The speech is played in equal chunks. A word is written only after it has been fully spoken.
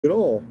at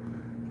all.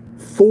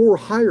 Thor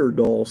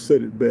Heyerdahl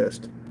said it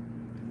best.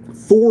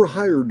 Thor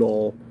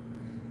Heyerdahl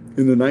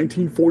in the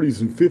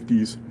 1940s and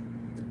 50s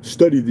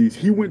studied these.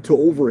 He went to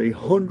over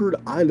 100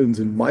 islands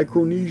in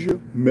Micronesia,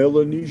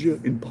 Melanesia,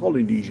 and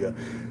Polynesia,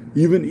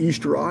 even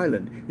Easter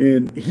Island.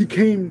 And he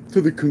came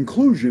to the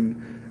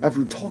conclusion,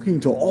 after talking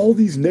to all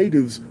these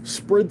natives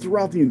spread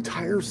throughout the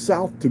entire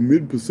South to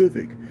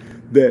Mid-Pacific,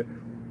 that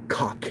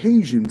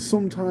Caucasians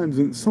sometime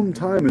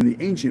in the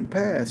ancient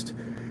past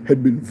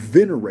had been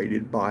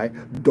venerated by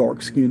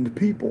dark-skinned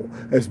people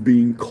as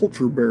being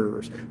culture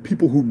bearers,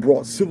 people who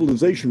brought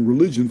civilization,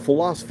 religion,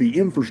 philosophy,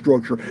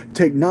 infrastructure,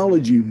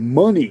 technology,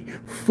 money,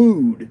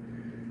 food.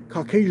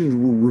 Caucasians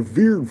were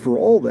revered for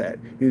all that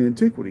in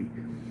antiquity.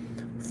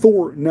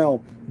 Thor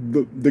now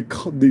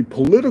the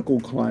political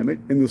climate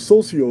and the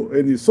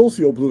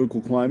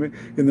socio-political climate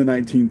in the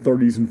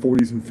 1930s and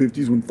 40s and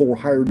 50s, when Thor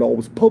Heyerdahl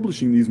was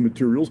publishing these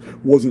materials,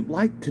 wasn't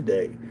like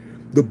today.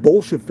 The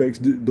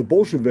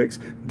Bolsheviks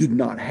did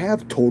not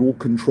have total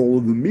control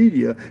of the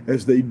media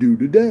as they do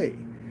today.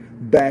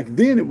 Back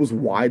then, it was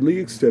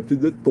widely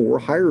accepted that Thor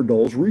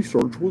Heyerdahl's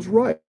research was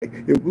right.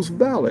 It was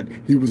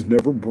valid. He was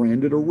never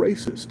branded a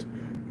racist.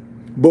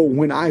 But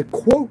when I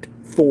quote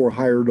Thor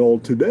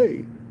Heyerdahl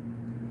today,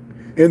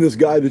 and this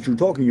guy that you're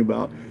talking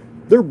about,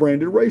 they're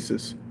branded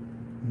racists.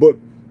 But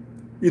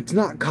it's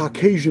not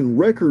Caucasian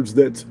records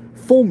that's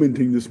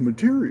fomenting this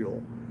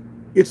material.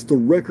 It's the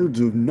records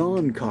of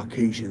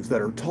non-Caucasians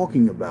that are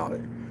talking about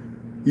it.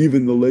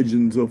 Even the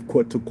legends of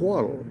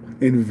Quetzalcoatl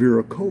and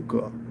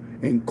Viracocha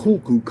and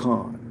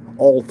Kulkulkan,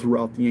 all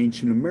throughout the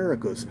ancient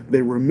Americas,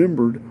 they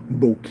remembered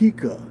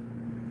Boquica.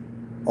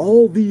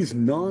 All these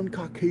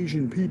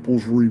non-Caucasian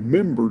peoples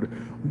remembered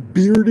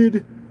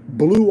bearded,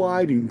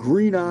 blue-eyed and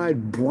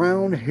green-eyed,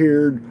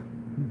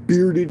 brown-haired,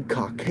 bearded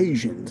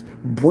Caucasians,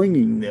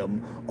 bringing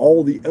them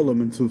all the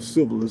elements of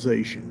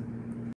civilization.